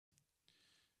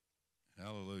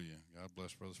Hallelujah. God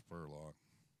bless Brother Spurlock.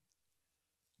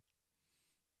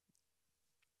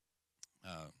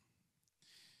 Uh,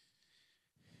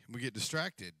 we get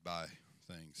distracted by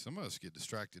things. Some of us get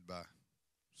distracted by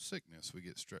sickness. We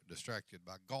get distracted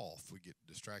by golf. We get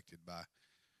distracted by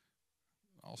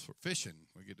all sort fishing.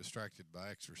 We get distracted by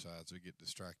exercise. We get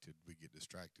distracted. We get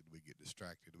distracted. We get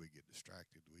distracted. We get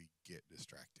distracted. We get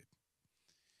distracted.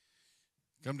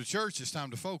 Come to church, it's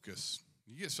time to focus.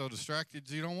 You get so distracted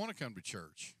you don't want to come to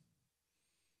church.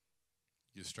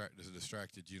 You get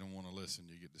distracted, you don't want to listen.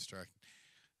 You get distracted.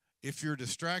 If you're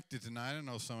distracted tonight, I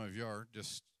know some of you are,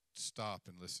 just stop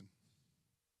and listen.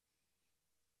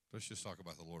 Let's just talk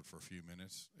about the Lord for a few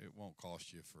minutes. It won't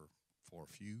cost you for a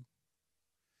few.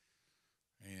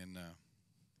 And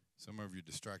some of you are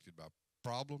distracted by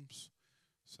problems.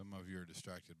 Some of you are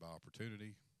distracted by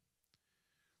opportunity.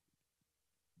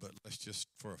 But let's just,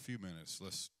 for a few minutes,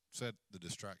 let's set the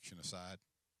distraction aside.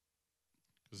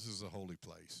 This is a holy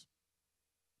place.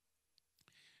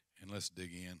 And let's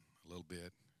dig in a little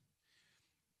bit.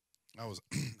 I was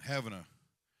having a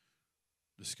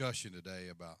discussion today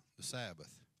about the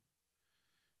Sabbath.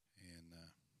 And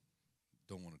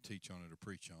don't want to teach on it or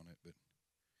preach on it, but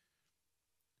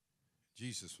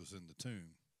Jesus was in the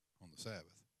tomb on the Sabbath.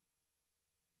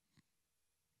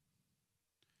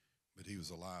 But he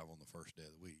was alive on the first day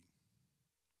of the week.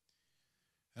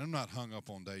 And I'm not hung up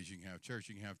on days you can have church.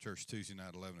 You can have church Tuesday night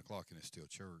at 11 o'clock and it's still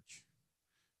church.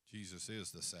 Jesus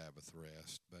is the Sabbath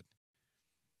rest. But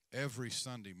every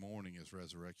Sunday morning is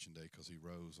Resurrection Day because he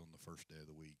rose on the first day of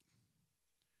the week.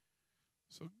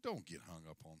 So don't get hung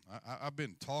up on. I've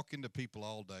been talking to people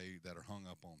all day that are hung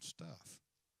up on stuff.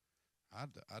 I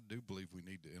do believe we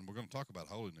need to, and we're going to talk about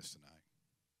holiness tonight.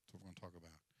 That's what we're going to talk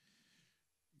about.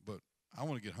 But I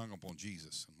want to get hung up on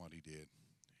Jesus and what he did.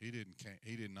 He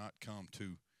did not come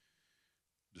to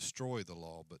destroy the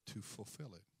law, but to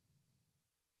fulfill it.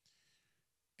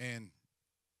 And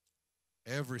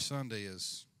every Sunday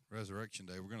is Resurrection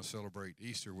Day. We're going to celebrate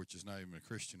Easter, which is not even a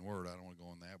Christian word. I don't want to go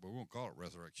on that, but we're going to call it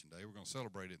Resurrection Day. We're going to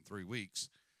celebrate it in 3 weeks.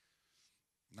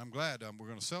 And I'm glad we're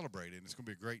going to celebrate it, and it's going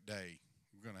to be a great day.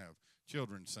 We're going to have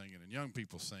children singing and young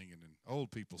people singing and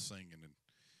old people singing and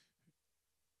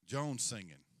Jones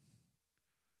singing.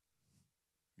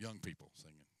 Young people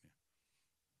singing. Yeah.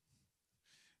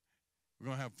 We're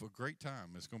going to have a great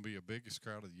time. It's going to be the biggest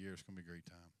crowd of the year. It's going to be a great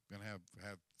time. We're going to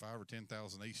have 5,000 or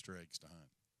 10,000 Easter eggs to hunt.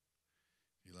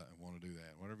 You want to do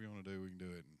that. Whatever you want to do, we can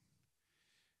do it.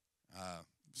 And,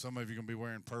 some of you are going to be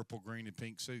wearing purple, green, and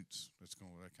pink suits. It's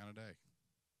going to be that kind of day.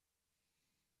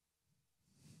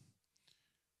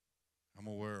 I'm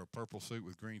going to wear a purple suit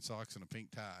with green socks and a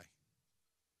pink tie.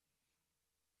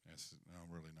 No,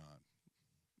 really not.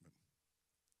 But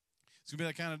it's going to be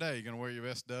that kind of day. You're going to wear your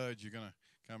best duds. You're going to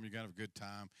come. You're going to have a good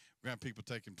time. We're going to have people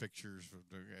taking pictures.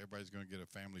 Everybody's going to get a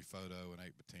family photo, an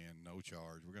 8 by 10, no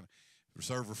charge. We're going to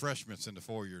serve refreshments in the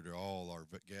foyer to all our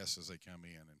guests as they come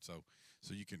in. And so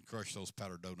you can crush those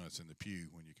powdered donuts in the pew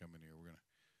when you come in here.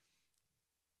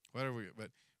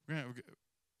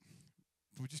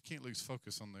 We just can't lose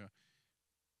focus on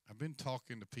I've been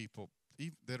talking to people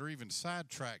that are even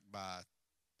sidetracked by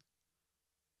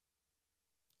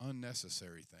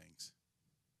unnecessary things.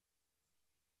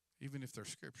 Even if they're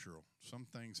scriptural, some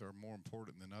things are more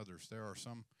important than others. There are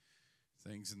some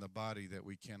things in the body that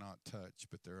we cannot touch,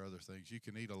 but there are other things. You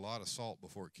can eat a lot of salt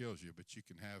before it kills you, but you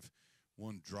can have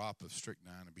 1 drop of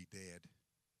strychnine and be dead.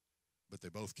 But they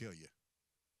both kill you.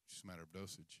 It's just a matter of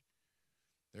dosage.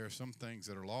 There are some things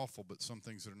that are lawful, but some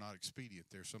things that are not expedient.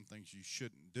 There are some things you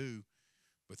shouldn't do,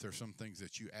 but there are some things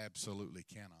that you absolutely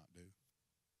cannot do.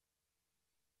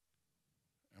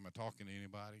 Am I talking to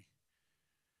anybody?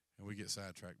 And we get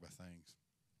sidetracked by things.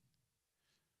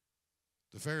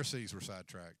 The Pharisees were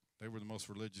sidetracked. They were the most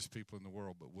religious people in the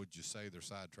world, but would you say they're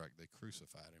sidetracked? They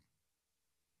crucified him.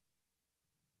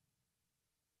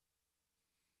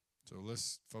 So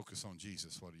let's focus on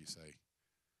Jesus. What do you say?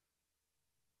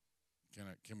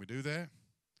 Can we do that?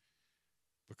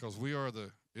 Because we are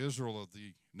the Israel of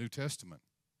the New Testament.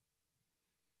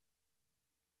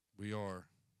 We are.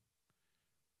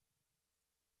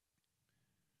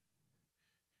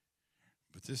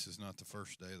 But this is not the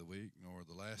first day of the week, nor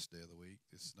the last day of the week.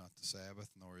 This is not the Sabbath,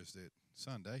 nor is it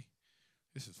Sunday.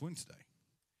 This is Wednesday.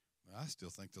 I still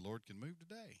think the Lord can move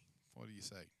today. What do you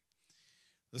say?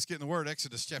 Let's get in the Word.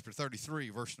 Exodus chapter 33,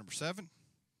 verse number 7.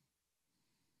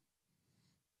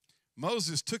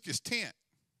 Moses took his tent.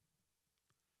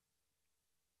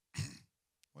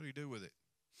 What do you do with it?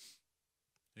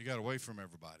 He got away from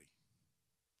everybody.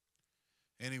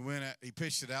 And he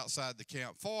pitched it outside the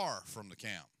camp, far from the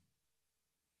camp.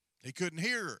 He couldn't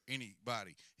hear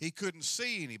anybody. He couldn't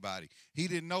see anybody. He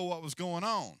didn't know what was going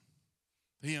on.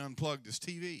 He unplugged his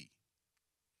TV.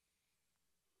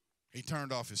 He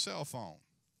turned off his cell phone.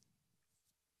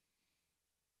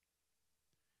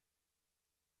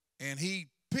 And he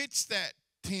pitched that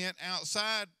tent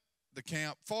outside the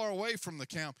camp, far away from the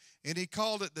camp, and he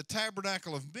called it the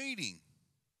Tabernacle of Meeting.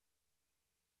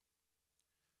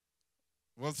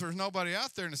 Well, if there's nobody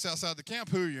out there and it's outside the camp,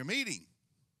 who are you meeting?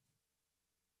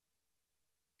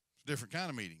 It's a different kind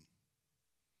of meeting.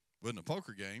 Wasn't a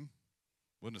poker game.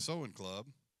 Wasn't a sewing club.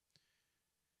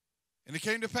 And it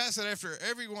came to pass that after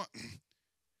everyone,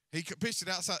 he pitched it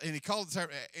outside, and he called the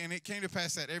tabernacle, and it came to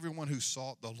pass that everyone who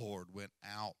sought the Lord went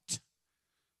out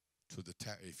to the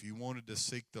tabernacle. If you wanted to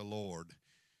seek the Lord,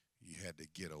 you had to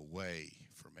get away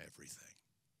from everything.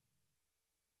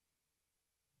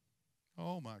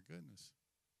 Oh, my goodness.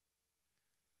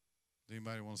 Does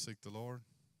anybody want to seek the Lord?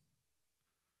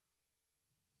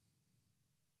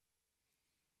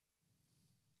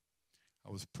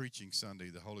 I was preaching Sunday.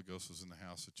 The Holy Ghost was in the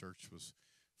house. The church was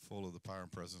full of the power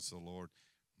and presence of the Lord.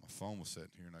 My phone was sitting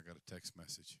here, and I got a text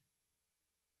message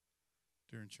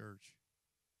during church.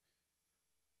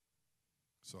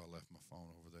 So I left my phone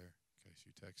over there in case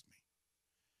you text me.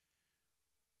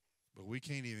 But we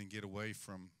can't even get away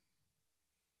from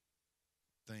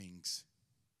things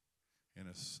in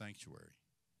a sanctuary.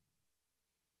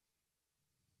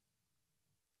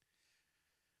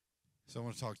 So I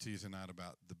want to talk to you tonight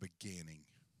about the beginning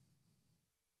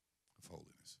of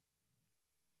holiness.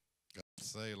 Got to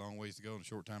say, a long ways to go and a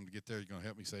short time to get there. You're going to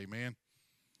help me say amen?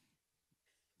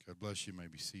 God bless you. You may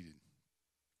be seated.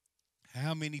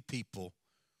 How many people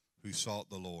who sought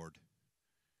the Lord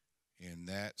in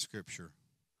that scripture,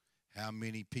 how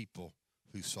many people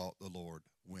who sought the Lord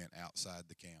went outside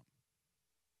the camp?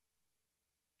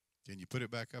 Can you put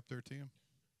it back up there, Tim?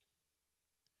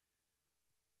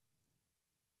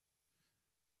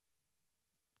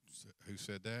 Who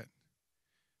said that?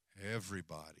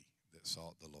 Everybody that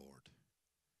sought the Lord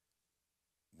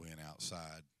went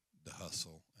outside the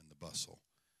hustle and the bustle,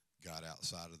 got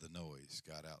outside of the noise,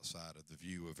 got outside of the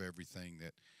view of everything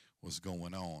that was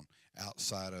going on,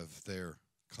 outside of their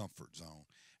comfort zone,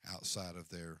 outside of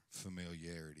their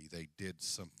familiarity. They did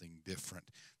something different.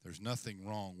 There's nothing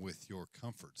wrong with your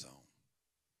comfort zone,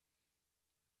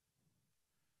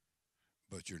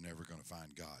 but you're never going to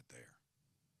find God there.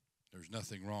 There's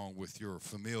nothing wrong with your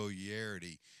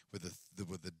familiarity with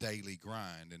the daily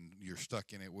grind, and you're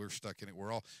stuck in it. We're stuck in it.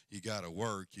 We're all, you got to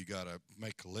work, you got to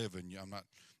make a living. I'm not,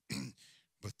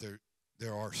 but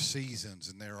there are seasons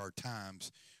and there are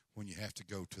times when you have to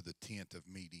go to the tent of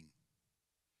meeting.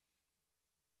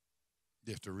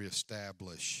 You have to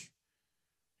reestablish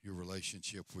your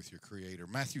relationship with your Creator.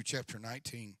 Matthew chapter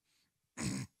 19,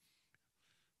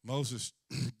 Moses,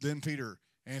 then Peter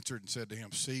answered and said to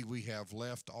him, "See, we have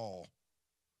left all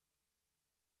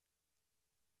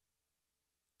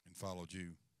and followed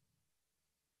you."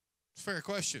 It's a fair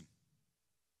question.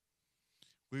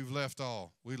 We've left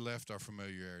all. We left our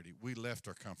familiarity. We left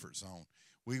our comfort zone.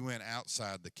 We went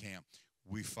outside the camp.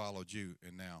 We followed you.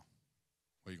 And now,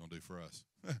 what are you going to do for us?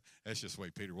 That's just the way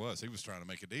Peter was. He was trying to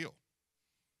make a deal.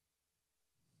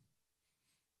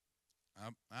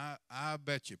 I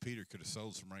bet you Peter could have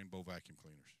sold some rainbow vacuum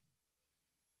cleaners.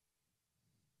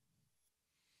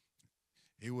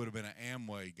 He would have been an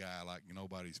Amway guy like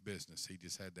nobody's business. He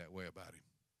just had that way about him.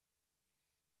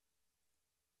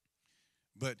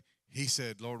 But he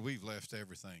said, "Lord, we've left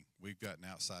everything. We've gotten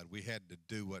outside. We had to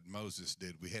do what Moses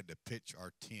did. We had to pitch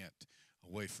our tent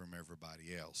away from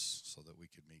everybody else so that we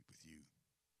could meet with you."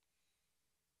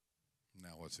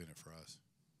 Now what's in it for us?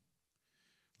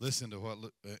 Listen to what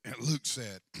Luke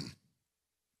said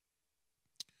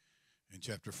in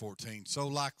chapter 14. "So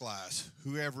likewise,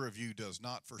 whoever of you does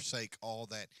not forsake all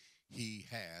that he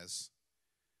has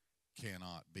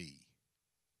cannot be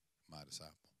my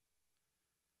disciple."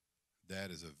 That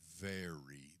is a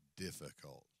very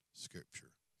difficult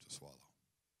scripture to swallow.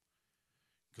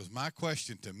 Because my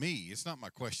question to me, it's not my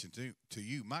question to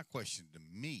you, my question to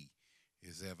me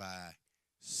is, have I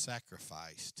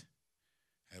sacrificed,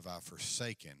 have I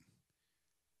forsaken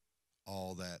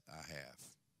all that I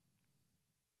have?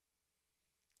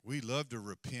 We love to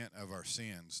repent of our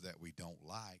sins that we don't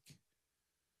like,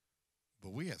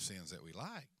 but we have sins that we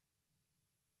like.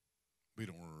 We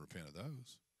don't want to repent of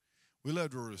those. We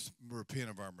love to repent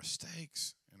of our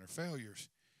mistakes and our failures,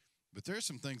 but there's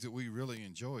some things that we really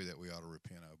enjoy that we ought to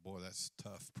repent of. Boy, that's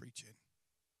tough preaching.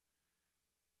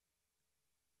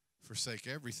 Forsake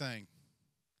everything.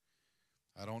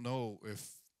 I don't know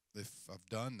if I've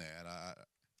done that.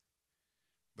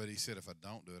 But he said, if I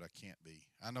don't do it, I can't be.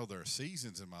 I know there are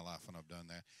seasons in my life when I've done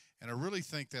that. And I really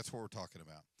think that's what we're talking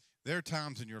about. There are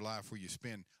times in your life where you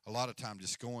spend a lot of time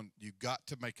just going, you got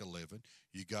to make a living.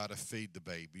 You got to feed the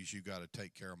babies. You got to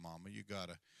take care of mama. You got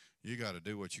to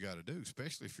do what you got to do,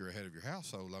 especially if you're ahead of your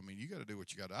household. I mean, you got to do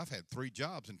what you got to. I've had 3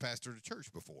 jobs and pastored a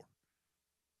church before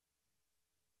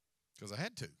because I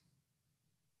had to.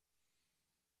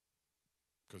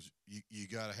 Because you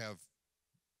got to have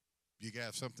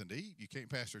something to eat. You can't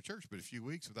pastor a church, but a few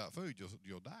weeks without food,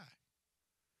 you'll die.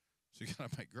 So you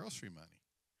got to make grocery money.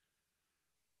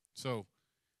 So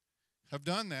I've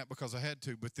done that because I had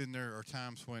to, but then there are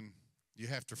times when you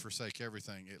have to forsake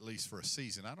everything, at least for a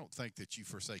season. I don't think that you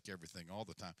forsake everything all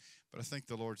the time, but I think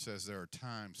the Lord says there are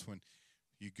times when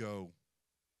you go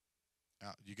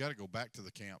out. You got to go back to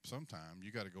the camp sometime.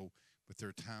 You got to go, but there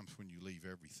are times when you leave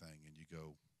everything and you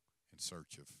go in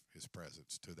search of his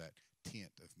presence to that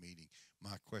tent of meeting.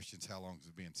 My question is, how long has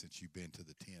it been since you've been to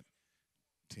the tent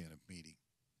of meeting?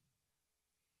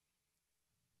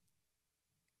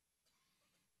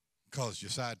 Because you're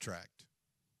sidetracked.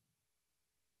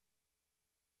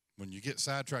 When you get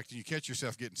sidetracked and you catch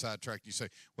yourself getting sidetracked, you say,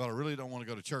 well, I really don't want to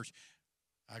go to church.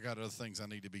 I got other things I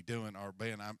need to be doing. Or,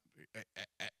 man,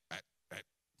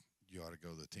 you ought to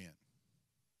go to the tent.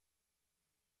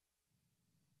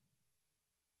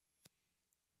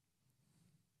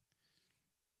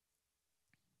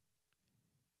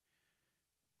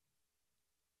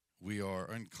 We are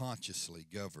unconsciously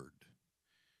governed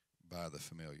by the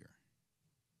familiar.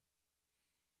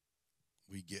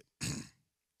 We get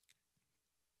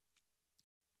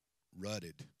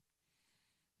rutted.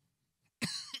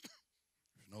 There's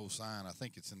an old sign, I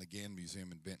think it's in the Gann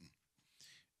Museum in Benton.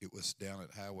 It was down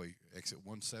at Highway exit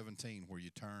 117 where you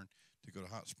turn to go to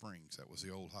Hot Springs. That was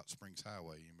the old Hot Springs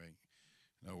Highway. You may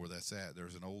know where that's at.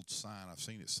 There's an old sign. I've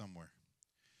seen it somewhere.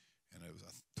 And it was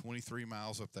 23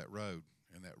 miles up that road,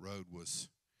 and that road was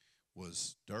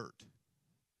dirt.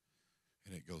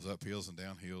 And it goes up hills and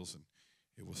down hills, and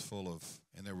it was full of,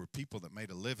 and there were people that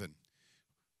made a living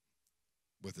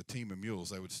with a team of mules.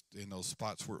 They would, in those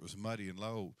spots where it was muddy and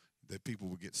low, that people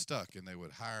would get stuck, and they'd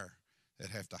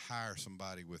have to hire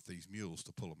somebody with these mules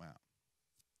to pull them out.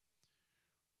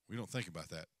 We don't think about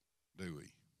that, do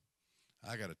we?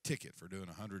 I got a ticket for doing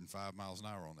 105 miles an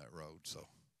hour on that road, so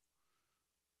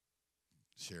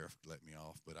the sheriff let me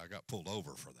off, but I got pulled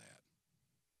over for that.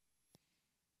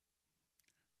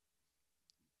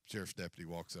 Sheriff's deputy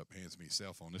walks up, hands me his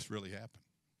cell phone. This really happened.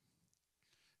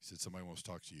 He said, somebody wants to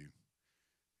talk to you.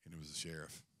 And it was the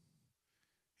sheriff.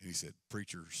 And he said,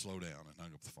 preacher, slow down, and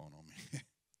hung up the phone on me.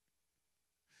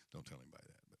 Don't tell anybody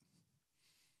that,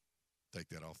 but take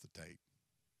that off the tape.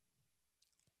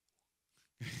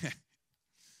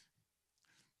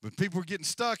 But people were getting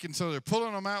stuck, and so they're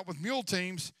pulling them out with mule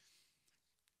teams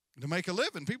to make a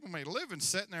living. People made a living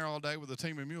sitting there all day with a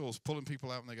team of mules, pulling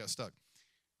people out when they got stuck.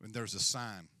 And there's a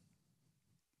sign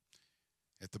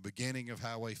at the beginning of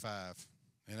Highway 5,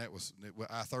 and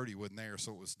I-30 wasn't there,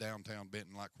 so it was downtown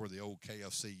Benton, like where the old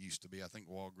KFC used to be. I think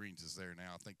Walgreens is there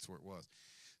now. I think that's where it was.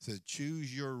 It said,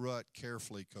 choose your rut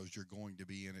carefully because you're going to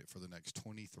be in it for the next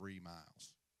 23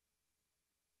 miles.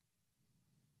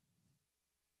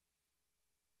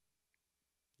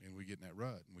 And we get in that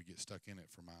rut, and we get stuck in it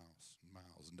for miles and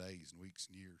miles and days and weeks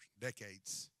and years,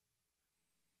 decades.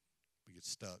 We get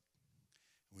stuck.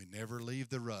 We never leave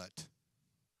the rut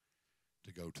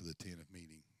to go to the tent of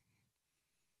meeting.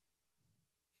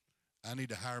 I need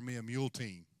to hire me a mule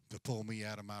team to pull me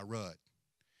out of my rut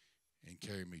and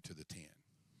carry me to the tent.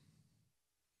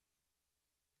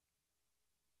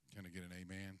 Can I get an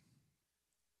amen?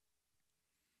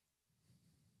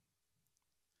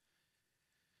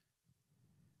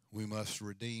 We must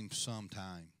redeem some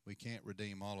time. We can't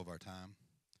redeem all of our time.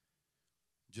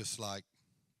 Just like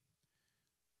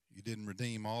you didn't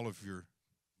redeem all of your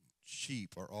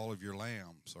sheep or all of your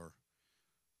lambs, or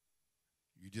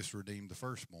you just redeemed the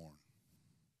firstborn.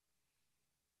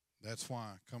 That's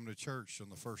why coming to church on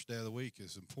the first day of the week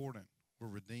is important. We're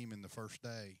redeeming the first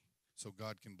day so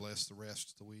God can bless the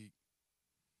rest of the week.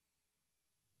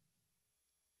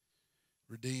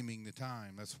 Redeeming the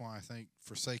time. That's why I think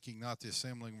forsaking not the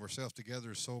assembling of ourselves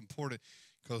together is so important,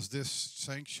 because this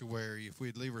sanctuary, if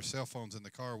we'd leave our cell phones in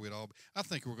the car, I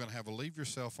think we're going to have a leave your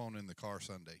cell phone in the car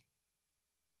Sunday.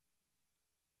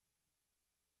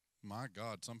 My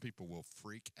God, some people will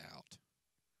freak out.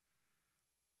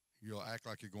 You'll act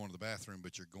like you're going to the bathroom,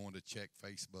 but you're going to check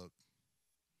Facebook.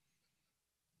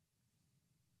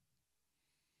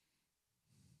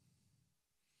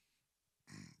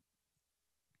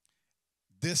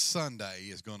 This Sunday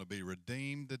is going to be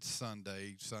Redeemed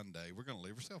Sunday. We're going to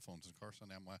leave our cell phones in the car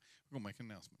Sunday. We're going to make an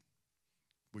announcement.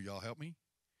 Will y'all help me?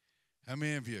 How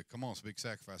many of you, come on, it's a big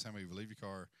sacrifice. How many of you leave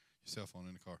your cell phone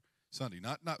in the car Sunday?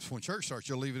 Not when church starts,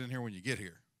 you'll leave it in here when you get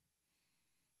here.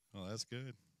 Well, that's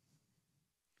good.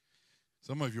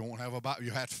 Some of you won't have a Bible.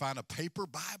 You have to find a paper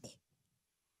Bible.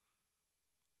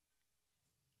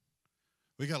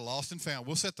 We got a lost and found.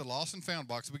 We'll set the lost and found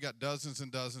box. We got dozens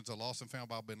and dozens of lost and found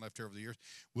Bible been left here over the years.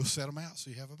 We'll set them out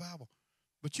so you have a Bible.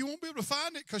 But you won't be able to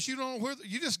find it because you don't know where.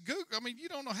 You just Google. You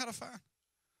don't know how to find.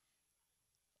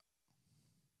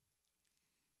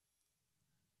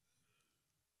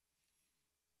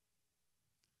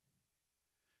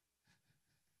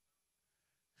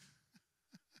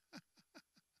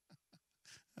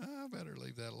 I better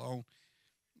leave that alone.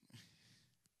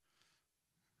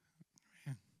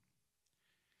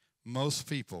 Most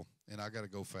people, and I got to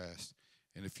go fast,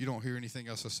 and if you don't hear anything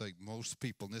else I say, most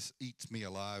people, and this eats me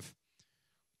alive.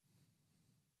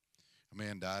 A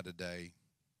man died today,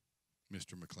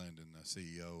 Mr. McClendon,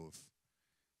 the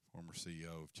former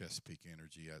CEO of Chesapeake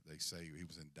Energy. They say he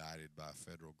was indicted by a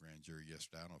federal grand jury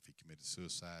yesterday. I don't know if he committed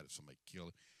suicide, if somebody killed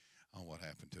him. I don't know what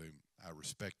happened to him. I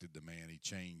respected the man. He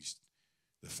changed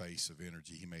the face of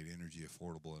energy. He made energy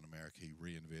affordable in America. He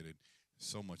reinvented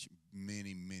so much.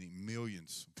 Many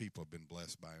millions of people have been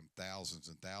blessed by him. Thousands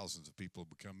and thousands of people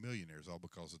have become millionaires, all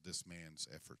because of this man's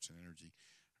efforts and energy.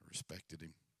 I respected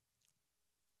him.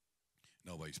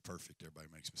 Nobody's perfect. Everybody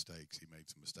makes mistakes. He made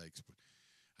some mistakes, but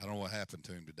I don't know what happened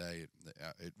to him today.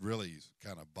 It really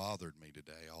kind of bothered me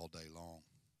today all day long.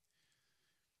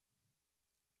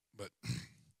 But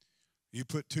you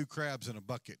put 2 crabs in a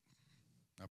bucket.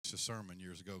 I preached a sermon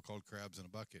years ago called Crabs in a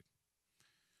Bucket.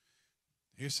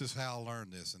 This is how I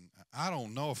learned this, and I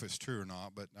don't know if it's true or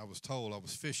not, but I was told. I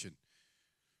was fishing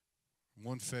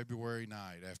one February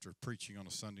night after preaching on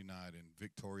a Sunday night in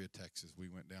Victoria, Texas. We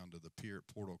went down to the pier at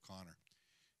Port O'Connor,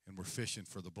 and we're fishing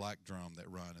for the black drum that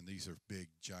run, and these are big,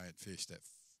 giant fish that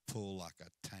pull like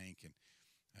a tank, and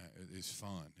it's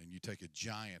fun. And you take a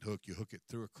giant hook, you hook it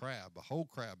through a crab, a whole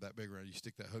crab that big around. You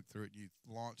stick that hook through it, and you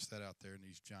launch that out there, and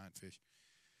these giant fish.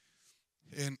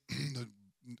 And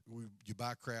you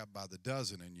buy crab by the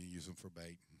dozen, and you use them for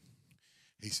bait.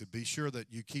 He said, be sure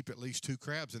that you keep at least 2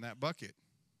 crabs in that bucket.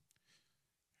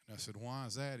 And I said, why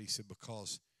is that? He said,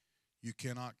 because you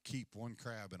cannot keep 1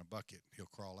 crab in a bucket. He'll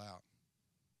crawl out.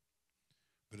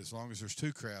 But as long as there's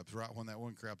 2 crabs, right when that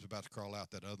 1 crab's about to crawl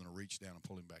out, that other one will reach down and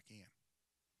pull him back in.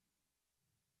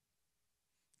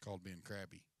 Called being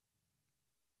crabby.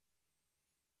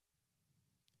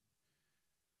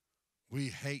 We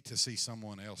hate to see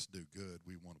someone else do good.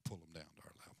 We want to pull them down to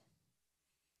our level.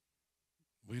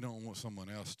 We don't want someone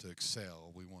else to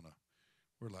excel.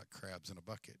 We're like crabs in a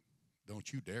bucket.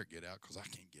 Don't you dare get out because I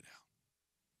can't get out.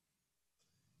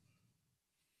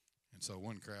 And so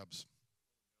 1 crab's.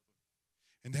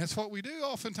 And that's what we do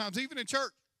oftentimes, even in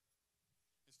church.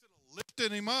 Instead of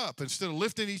lifting him up, instead of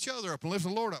lifting each other up and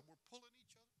lifting the Lord up, we're pulling each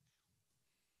other down.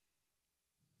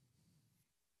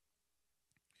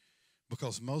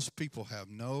 Because most people have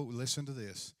listen to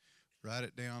this, write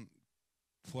it down.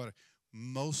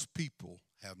 Most people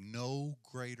have no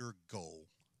greater goal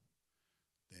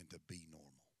than to be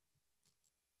normal.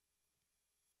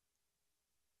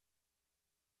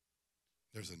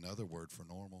 There's another word for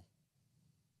normal.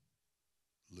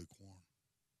 Lukewarm.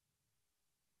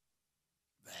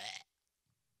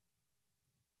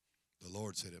 The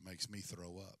Lord said it makes me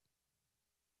throw up.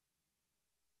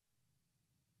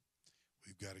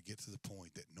 We've got to get to the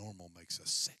point that normal makes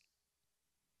us sick.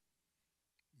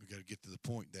 We've got to get to the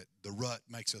point that the rut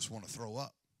makes us want to throw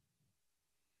up.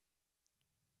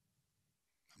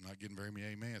 I'm not getting very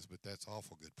many amens, but that's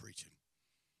awful good preaching.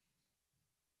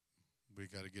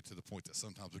 We've got to get to the point that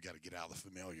sometimes we've got to get out of the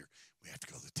familiar. We have to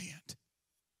go to the tent.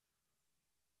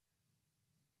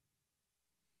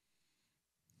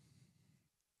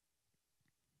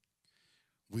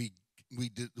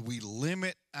 We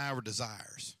limit our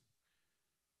desires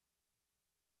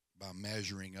by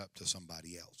measuring up to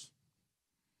somebody else.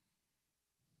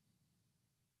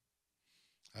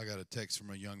 I got a text from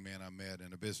a young man I met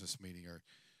in a business meeting or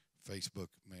Facebook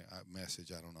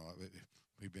message. I don't know.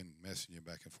 We've been messaging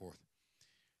back and forth.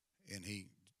 And he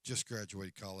just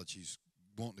graduated college. He's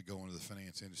wanting to go into the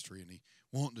finance industry, and he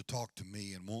wanting to talk to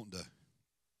me and wanting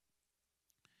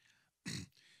to.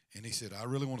 And he said, I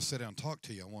really want to sit down and talk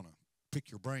to you. I want to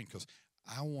pick your brain because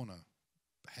I want to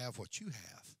have what you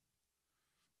have.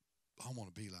 I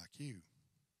want to be like you.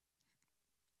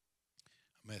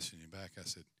 I messaged him back. I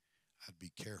said, I'd be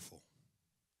careful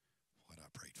what I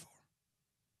prayed for.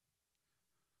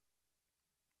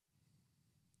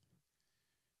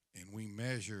 we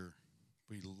measure,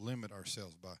 we limit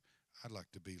ourselves by, I'd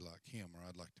like to be like him, or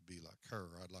I'd like to be like her,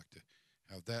 or I'd like to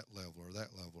have that level,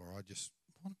 or I just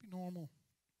want to be normal.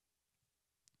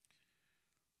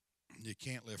 You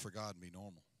can't live for God and be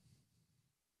normal.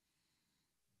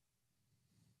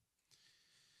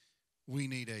 We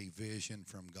need a vision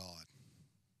from God.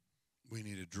 We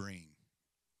need a dream.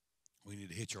 We need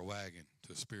to hitch our wagon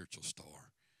to a spiritual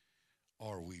star,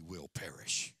 or we will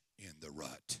perish in the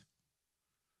rut.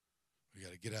 We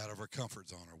got to get out of our comfort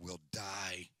zone, or we'll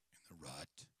die in the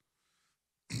rut.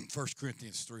 1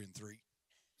 Corinthians 3:3.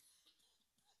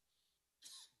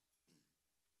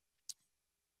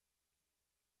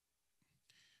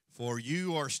 For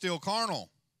you are still carnal.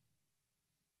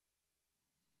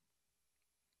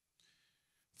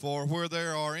 For where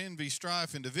there are envy,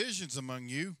 strife, and divisions among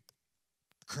you,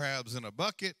 crabs in a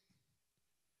bucket,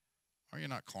 are you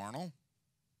not carnal?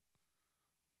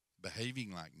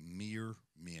 Behaving like mere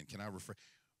men. Can I refer?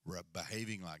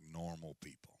 Behaving like normal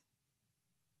people.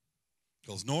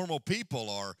 Because normal people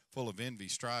are full of envy,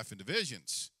 strife, and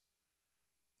divisions.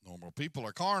 Normal people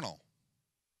are carnal.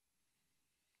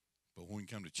 But when we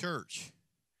come to church,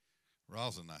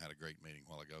 Rosa and I had a great meeting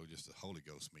a while ago, just a Holy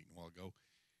Ghost meeting a while ago.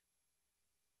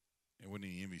 There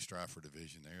wasn't any envy, strife, or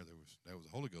division there. That was a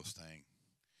Holy Ghost thing.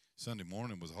 Sunday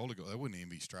morning was a Holy Ghost. That wasn't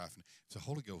envy, strife. It's a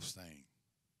Holy Ghost thing.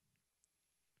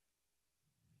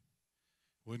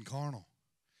 It wasn't carnal.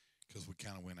 Because we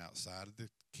kind of went outside of the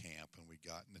camp and we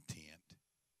got in the tent.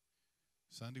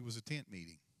 Sunday was a tent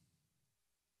meeting.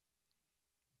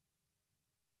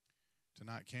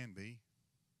 Tonight can be.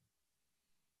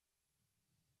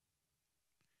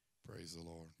 Praise the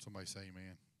Lord. Somebody say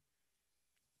amen.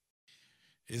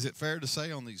 Is it fair to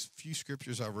say on these few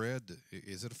scriptures I've read,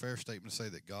 is it a fair statement to say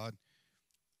that God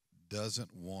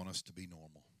doesn't want us to be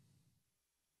normal?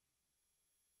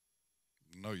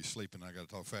 I know you're sleeping. I got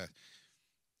to talk fast.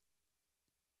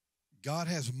 God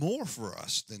has more for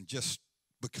us than just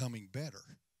becoming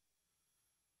better.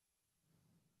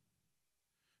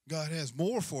 God has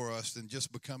more for us than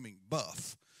just becoming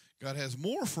buff. God has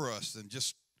more for us than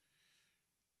just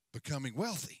becoming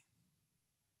wealthy.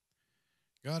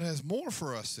 God has more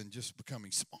for us than just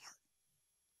becoming smart.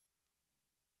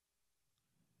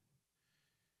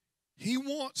 He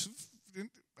wants,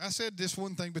 I said this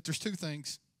one thing, but there's two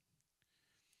things.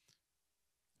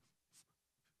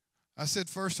 I said,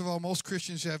 first of all, most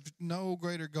Christians have no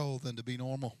greater goal than to be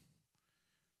normal.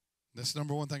 That's the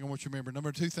number one thing I want you to remember.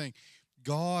 Number two thing,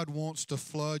 God wants to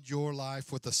flood your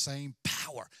life with the same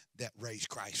power that raised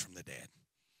Christ from the dead.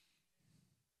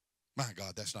 My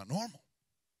God, that's not normal.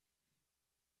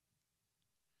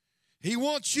 He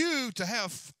wants you to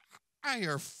have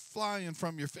fire flying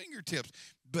from your fingertips,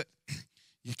 but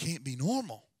you can't be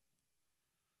normal.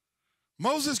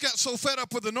 Moses got so fed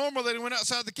up with the normal that he went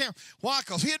outside the camp. Why?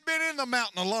 Because he had been in the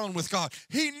mountain alone with God.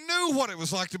 He knew what it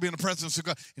was like to be in the presence of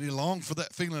God, and he longed for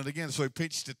that feeling again. So he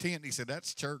pitched a tent, and he said,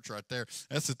 that's church right there.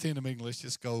 That's the tent of meeting. Let's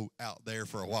just go out there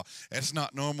for a while. That's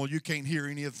not normal. You can't hear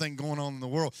anything going on in the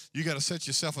world. You got to set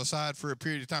yourself aside for a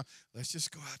period of time. Let's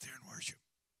just go out there and worship.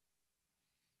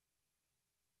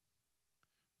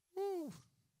 Woo.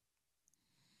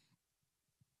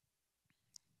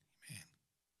 Man.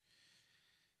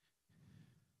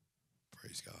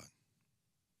 Praise God.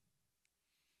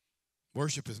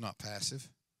 Worship is not passive.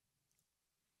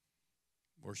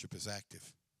 Worship is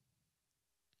active.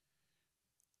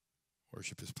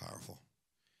 Worship is powerful.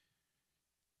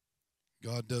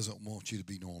 God doesn't want you to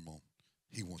be normal.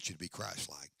 He wants you to be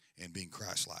Christ-like. And being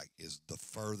Christ-like is the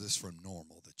furthest from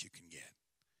normal that you can get.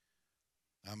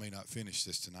 I may not finish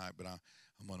this tonight, but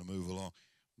I'm going to move along.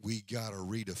 We got to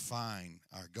redefine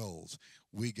our goals.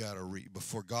 We got to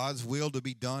before God's will to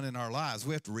be done in our lives,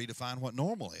 we have to redefine what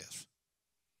normal is.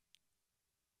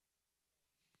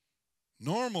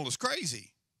 Normal is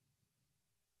crazy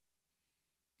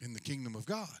in the kingdom of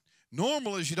God.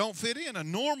 Normal is you don't fit in. A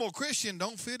normal Christian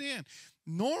don't fit in.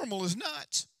 Normal is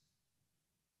nuts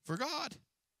for God.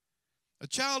 A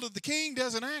child of the king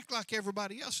doesn't act like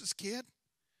everybody else's kid.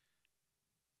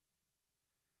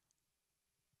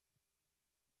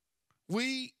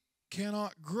 We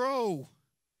cannot grow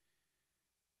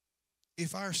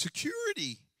if our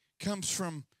security comes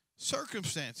from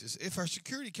circumstances, if our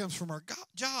security comes from our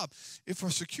job, if our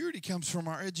security comes from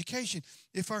our education,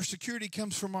 if our security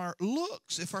comes from our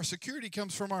looks, if our security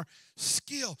comes from our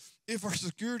skill, if our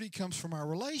security comes from our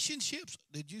relationships.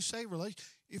 Did you say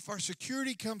relationships? If our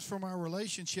security comes from our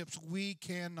relationships, we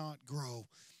cannot grow.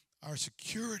 Our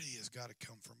security has got to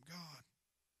come from God.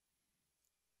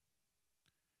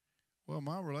 Well,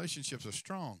 my relationships are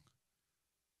strong.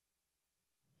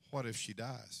 What if she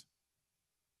dies?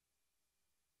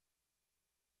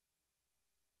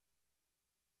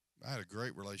 I had a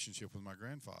great relationship with my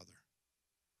grandfather.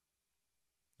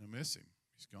 I miss him.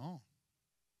 He's gone.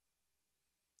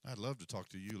 I'd love to talk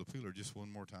to Eula Peeler just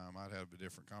one more time. I'd have a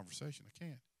different conversation. I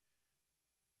can't.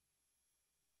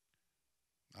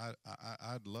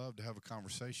 I'd love to have a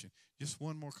conversation. Just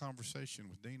one more conversation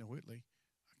with Dina Whitley.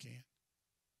 I can't.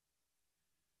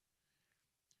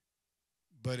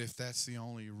 But if that's the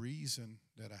only reason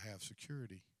that I have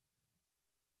security,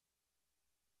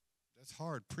 that's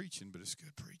hard preaching, but it's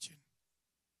good preaching.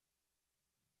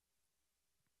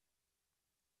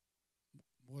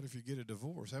 What if you get a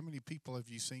divorce? How many people have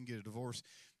you seen get a divorce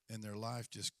and their life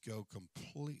just go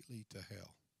completely to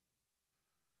hell?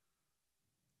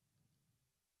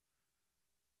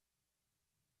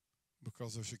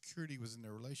 Because their security was in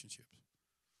their relationships.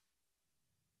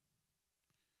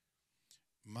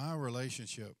 My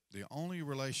relationship, the only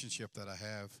relationship that I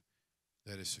have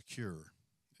that is secure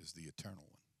is the eternal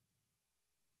one.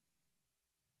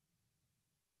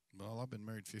 Well, I've been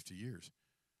married 50 years.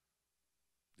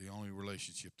 The only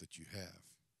relationship that you have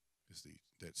is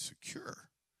that's secure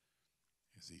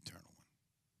is the eternal one.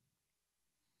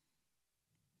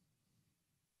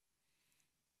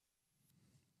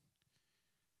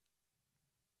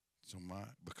 So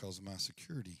because my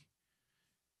security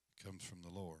comes from the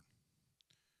Lord.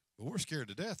 But we're scared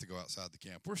to death to go outside the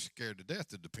camp. We're scared to death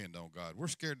to depend on God. We're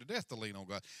scared to death to lean on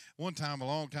God. One time, a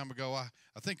long time ago, I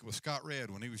think it was Scott Redd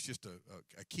when he was just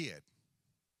a kid.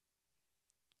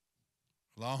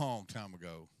 A long time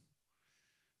ago.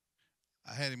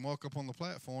 I had him walk up on the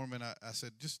platform, and I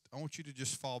said, I want you to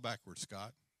just fall backwards,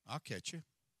 Scott. I'll catch you.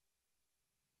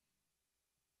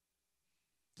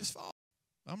 Just fall.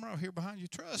 I'm right here behind you.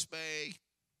 Trust me.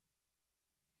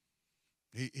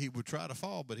 He would try to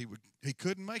fall, but he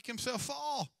couldn't make himself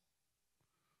fall.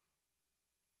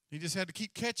 He just had to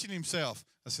keep catching himself.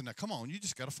 I said, now come on, you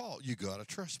just got to fall. You got to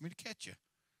trust me to catch you.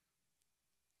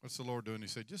 What's the Lord doing? He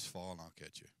said, just fall and I'll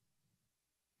catch you.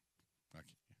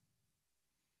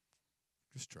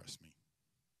 Just trust me.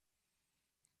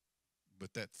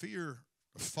 But that fear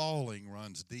of falling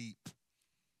runs deep,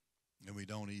 and we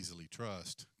don't easily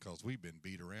trust because we've been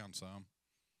beat around some.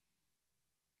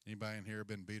 Anybody in here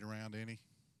been beat around any?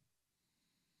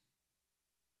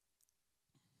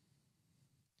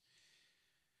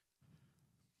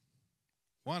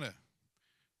 Why do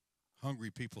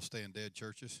hungry people stay in dead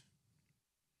churches?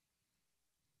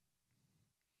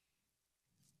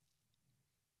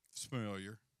 It's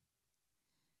familiar.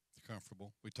 It's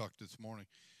comfortable. We talked this morning.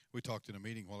 We talked in a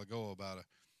meeting a while ago about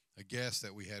a guest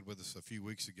that we had with us a few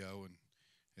weeks ago, and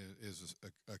is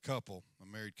a couple,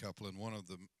 a married couple, and one of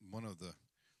the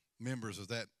members of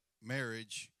that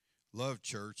marriage loved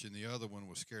church, and the other one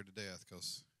was scared to death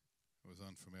because it was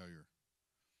unfamiliar.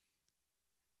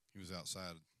 He was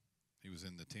outside. He was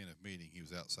in the tent of meeting. He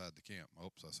was outside the camp.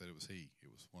 Oops, I said it was he.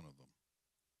 It was one of them.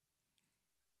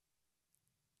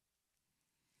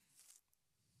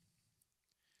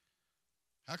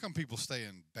 How come people stay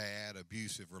in bad,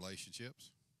 abusive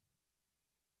relationships?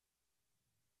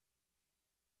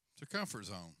 It's a comfort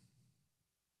zone.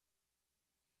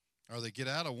 Or they get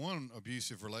out of one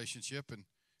abusive relationship and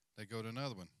they go to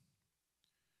another one.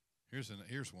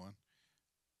 Here's one.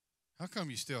 How come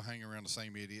you still hang around the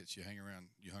same idiots you hung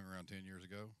around 10 years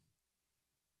ago?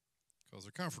 Because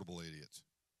they're comfortable idiots.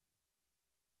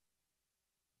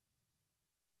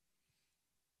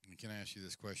 And can I ask you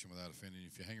this question without offending you?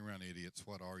 If you hang around idiots,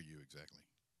 what are you exactly?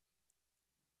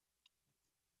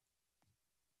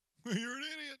 You're an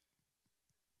idiot.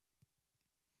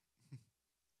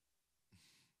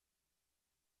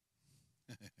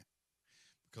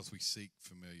 Because we seek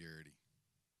familiarity.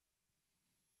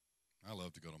 I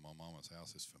love to go to my mama's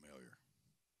house. It's familiar.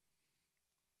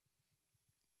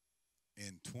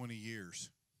 In 20 years,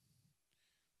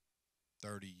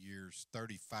 30 years,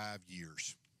 35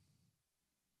 years,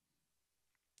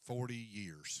 40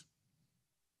 years,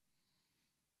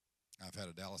 I've had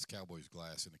a Dallas Cowboys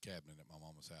glass in a cabinet at my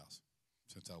mama's house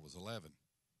since I was 11.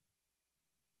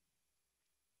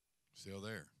 Still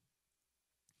there.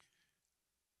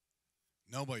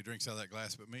 Nobody drinks out of that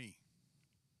glass but me.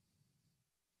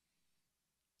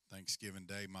 Thanksgiving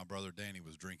Day, my brother Danny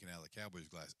was drinking out of the Cowboys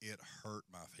glass. It hurt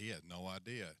he had no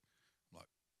idea. I'm like,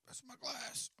 that's my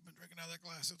glass. I've been drinking out of that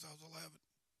glass since I was 11.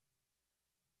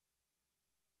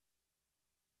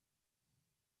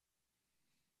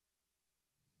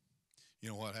 You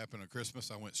know what happened at Christmas?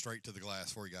 I went straight to the glass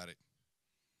before he got it.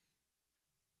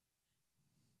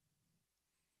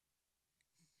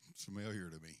 It's familiar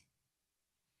to me.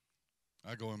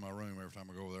 I go in my room every time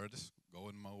I go over there. I just go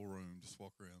in my old room, just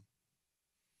walk around.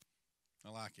 I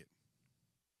like it.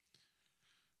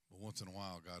 But once in a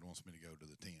while, God wants me to go to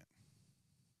the tent.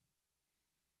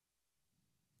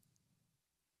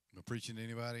 Am I preaching to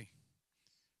anybody?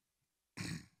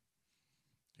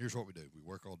 Here's what we do. We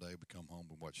work all day, we come home,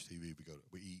 we watch TV,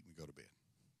 we eat, we go to bed.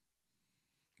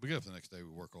 We get up the next day,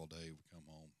 we work all day, we come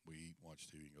home, we eat, watch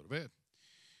TV, and go to bed.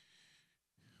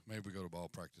 Maybe we go to ball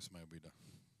practice, maybe we don't.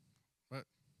 What?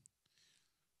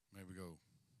 Maybe we go.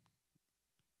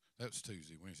 That's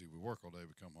Tuesday. Wednesday, we work all day,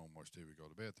 we come home, watch TV, go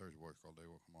to bed. Thursday, work all day,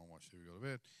 we'll come home, watch TV, go to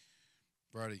bed.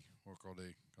 Friday, work all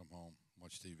day, come home,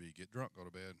 watch TV, get drunk, go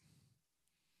to bed.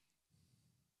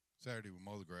 Saturday, we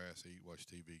mow the grass, eat, watch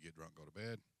TV, get drunk, go to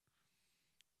bed.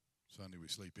 Sunday, we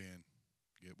sleep in,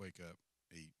 wake up,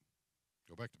 eat,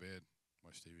 go back to bed,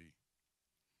 watch TV.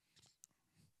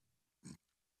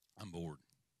 I'm bored.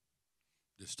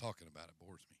 Just talking about it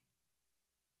bores me.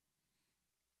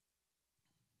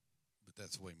 But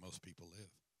that's the way most people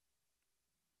live.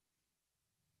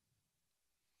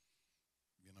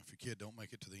 You know, if your kid don't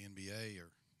make it to the NBA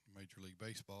or Major League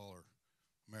Baseball or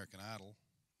American Idol,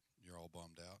 you're all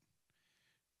bummed out.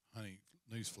 Honey,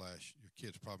 newsflash, your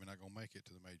kid's probably not going to make it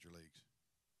to the major leagues.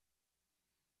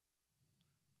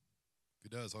 If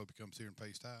he does, I hope he comes here and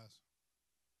pays tithes.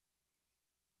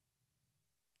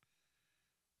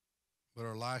 But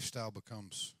our lifestyle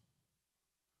becomes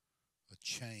a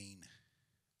chain.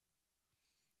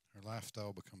 Our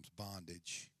lifestyle becomes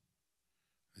bondage,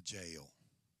 a jail.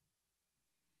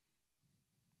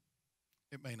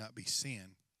 It may not be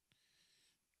sin,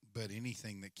 but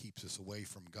anything that keeps us away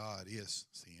from God is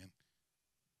sin.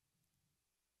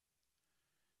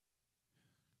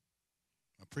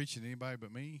 Am I preaching to anybody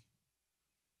but me?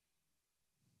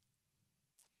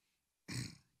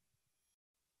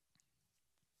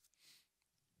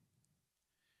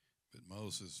 But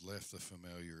Moses left the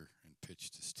familiar and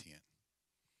pitched his tent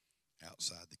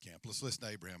outside the camp. Let's listen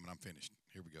to Abraham, and I'm finished.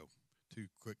 Here we go. 2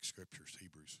 quick scriptures,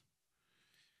 Hebrews.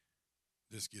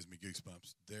 This gives me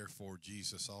goosebumps. Therefore,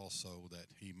 Jesus also, that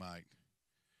he might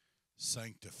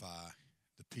sanctify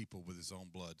the people with his own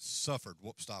blood, suffered.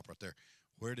 Whoop, stop right there.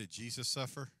 Where did Jesus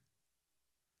suffer?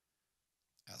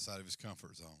 Outside of his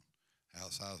comfort zone,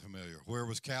 outside of the familiar. Where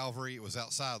was Calvary? It was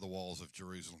outside the walls of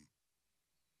Jerusalem.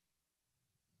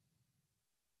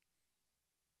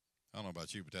 I don't know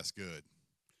about you, but that's good.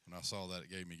 When I saw that,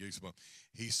 it gave me goosebumps.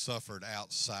 He suffered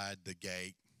outside the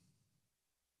gate.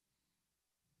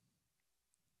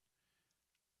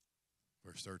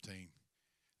 Verse 13.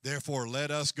 Therefore, let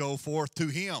us go forth to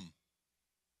him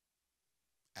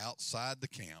outside the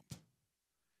camp,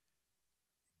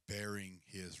 bearing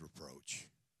his reproach.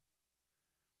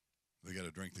 We got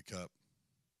to drink the cup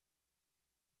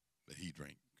that he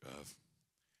drank of.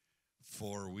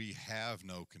 For we have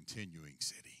no continuing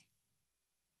city,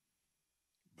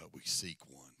 but we seek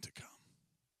one to come.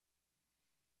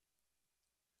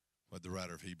 What the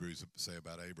writer of Hebrews say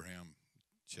about Abraham,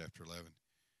 chapter 11.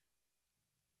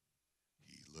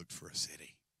 He looked for a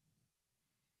city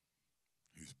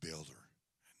whose builder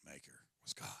and maker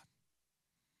was God.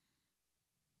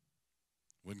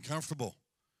 Wasn't comfortable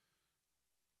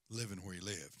living where he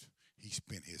lived. He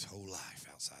spent his whole life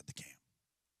outside the camp.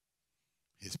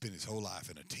 He spent his whole life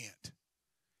in a tent.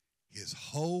 His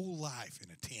whole life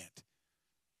in a tent.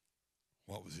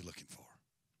 What was he looking for?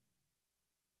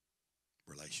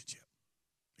 Relationship.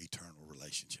 Eternal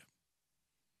relationship.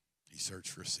 He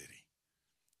searched for a city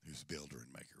whose builder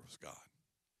and maker was God.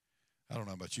 I don't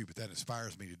know about you, but that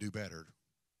inspires me to do better.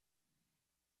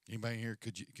 Anybody here?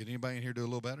 Could anybody in here do a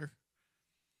little better?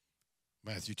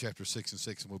 Matthew chapter 6 and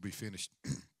 6, and we'll be finished.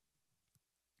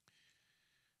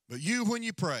 But you, when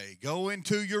you pray, go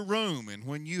into your room, and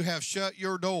when you have shut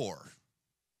your door,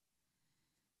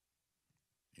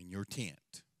 in your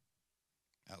tent,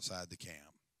 outside the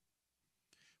camp,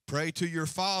 pray to your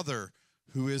Father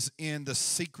who is in the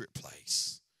secret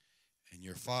place, and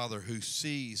your Father who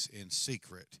sees in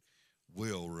secret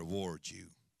will reward you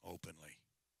openly.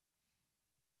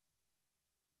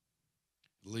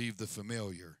 Leave the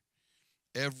familiar.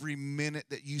 Every minute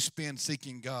that you spend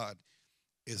seeking God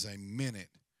is a minute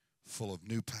full of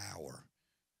new power,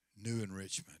 new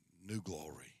enrichment, new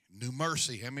glory, new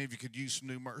mercy. How many of you could use some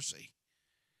new mercy?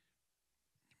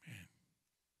 Man.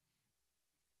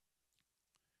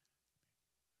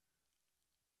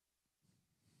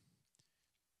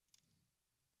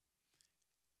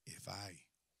 If I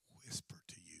whisper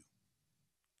to you,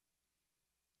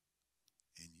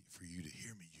 and for you to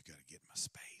hear me, you got to get in my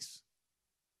space.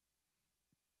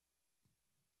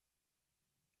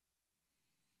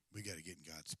 We got to get in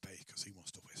God's space because he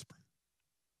wants to whisper.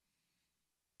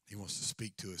 He wants to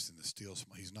speak to us in the still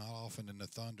small. He's not often in the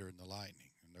thunder and the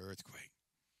lightning and the earthquake,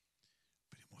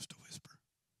 but he wants to whisper.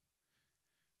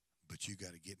 But you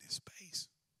got to get in his space.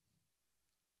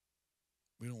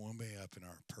 We don't want to be up in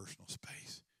our personal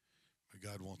space. But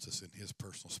God wants us in his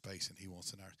personal space, and he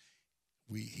wants in ours.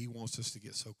 He wants us to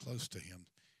get so close to him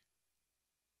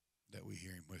that we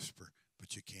hear him whisper,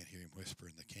 but you can't hear him whisper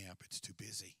in the camp. It's too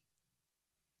busy.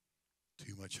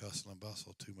 Too much hustle and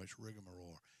bustle, too much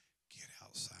rigmarole. Get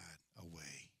outside,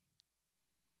 away.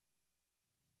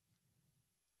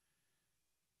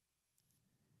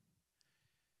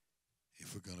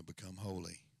 If we're going to become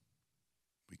holy,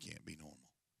 we can't be normal.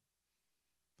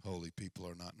 Holy people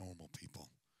are not normal people.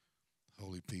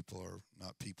 Holy people are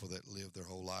not people that live their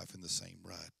whole life in the same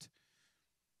rut.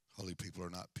 Holy people are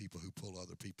not people who pull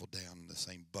other people down in the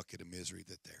same bucket of misery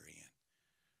that they're in.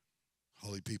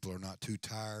 Holy people are not too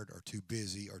tired or too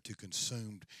busy or too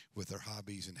consumed with their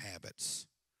hobbies and habits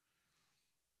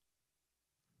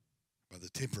by the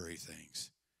temporary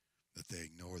things that they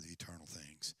ignore the eternal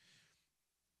things.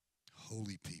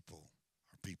 Holy people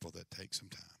are people that take some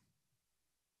time.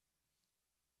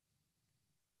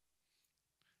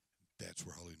 That's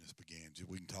where holiness begins.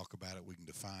 We can talk about it. We can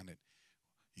define it.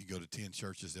 You go to 10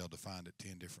 churches, they'll define it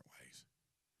 10 different ways.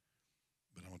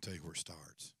 But I'm going to tell you where it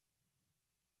starts.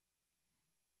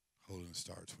 Holiness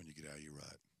starts when you get out of your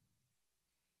rut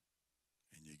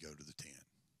and you go to the tent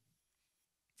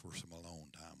for some alone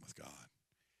time with God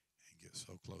and get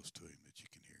so close to him that you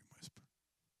can hear him whisper.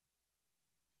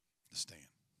 Let's stand.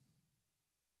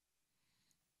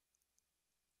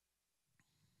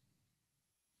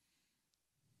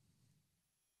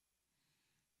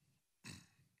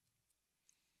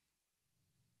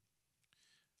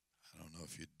 I don't know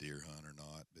if you deer hunt or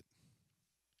not, but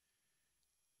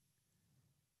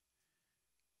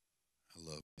I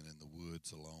love being in the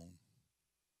woods alone,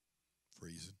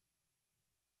 freezing.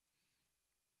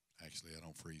 Actually, I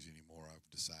don't freeze anymore. I've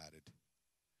decided.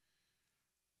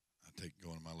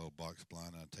 Go in my little box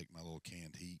blind, and I take my little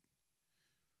canned heat,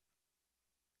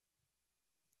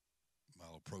 my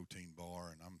little protein bar,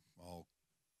 and I'm all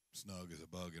snug as a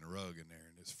bug in a rug in there,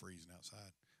 and it's freezing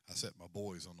outside. I set my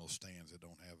boys on those stands that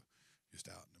don't have, just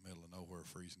out in the middle of nowhere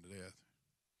freezing to death.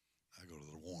 I go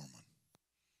to the warm one.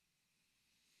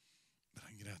 But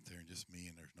I can get out there and just me,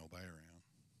 and there's nobody around.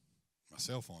 My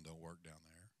cell phone don't work down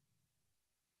there.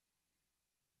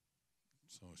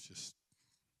 So it's just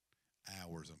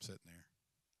hours I'm sitting there.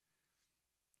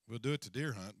 We'll do it to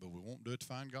deer hunt, but we won't do it to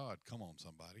find God. Come on,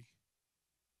 somebody.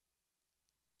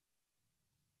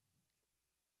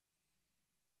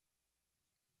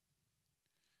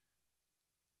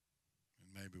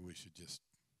 And maybe we should just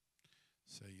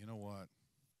say, you know what?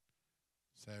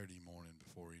 Saturday morning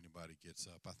before anybody gets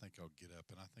up, I think I'll get up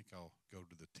and I think I'll go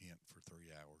to the tent for 3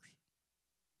 hours.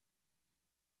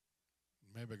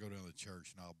 Maybe I'll go down to the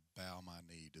church and I'll bow my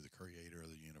knee to the creator of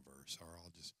the universe, or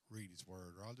I'll just read his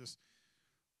word, or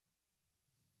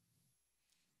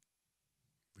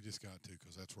we just got to,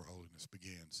 because that's where holiness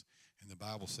begins. And the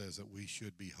Bible says that we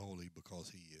should be holy because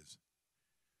he is.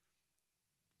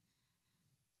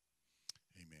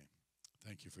 Amen.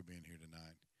 Thank you for being here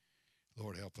tonight.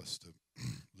 Lord, help us to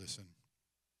listen,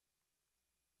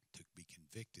 to be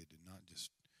convicted, and not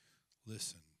just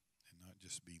listen and not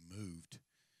just be moved,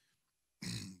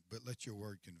 but let your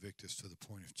word convict us to the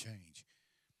point of change.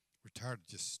 We're tired of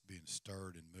just being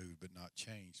stirred and moved but not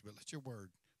changed, but let your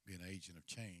word be an agent of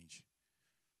change.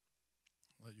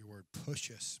 Let your word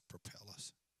push us, propel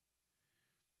us.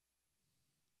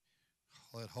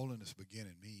 Let holiness begin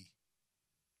in me.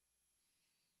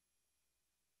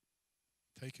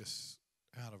 Take us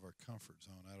out of our comfort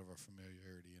zone, out of our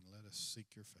familiarity, and let us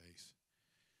seek your face.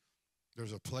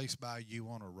 There's a place by you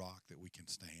on a rock that we can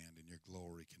stand and your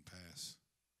glory can pass.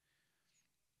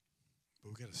 But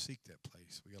we've got to seek that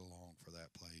place. We've got to long for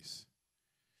that place.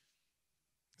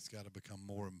 It's got to become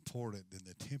more important than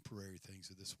the temporary things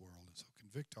of this world. And so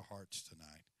convict our hearts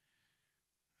tonight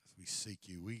as we seek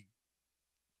you.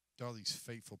 All these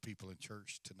faithful people in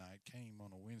church tonight came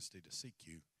on a Wednesday to seek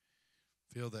you.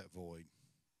 Fill that void.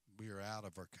 We are out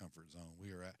of our comfort zone.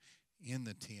 We are in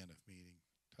the tent of meeting.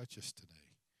 Touch us today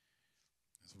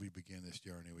as we begin this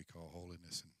journey we call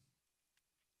holiness, and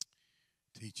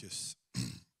teach us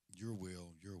your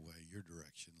will, your way, your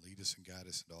direction. Lead us and guide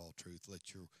us into all truth.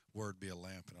 Let your word be a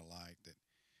lamp and a light that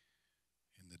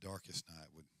in the darkest night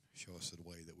would show us the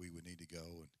way that we would need to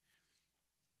go. And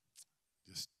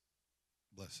just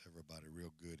bless everybody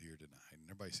real good here tonight. And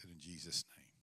everybody said in Jesus' name.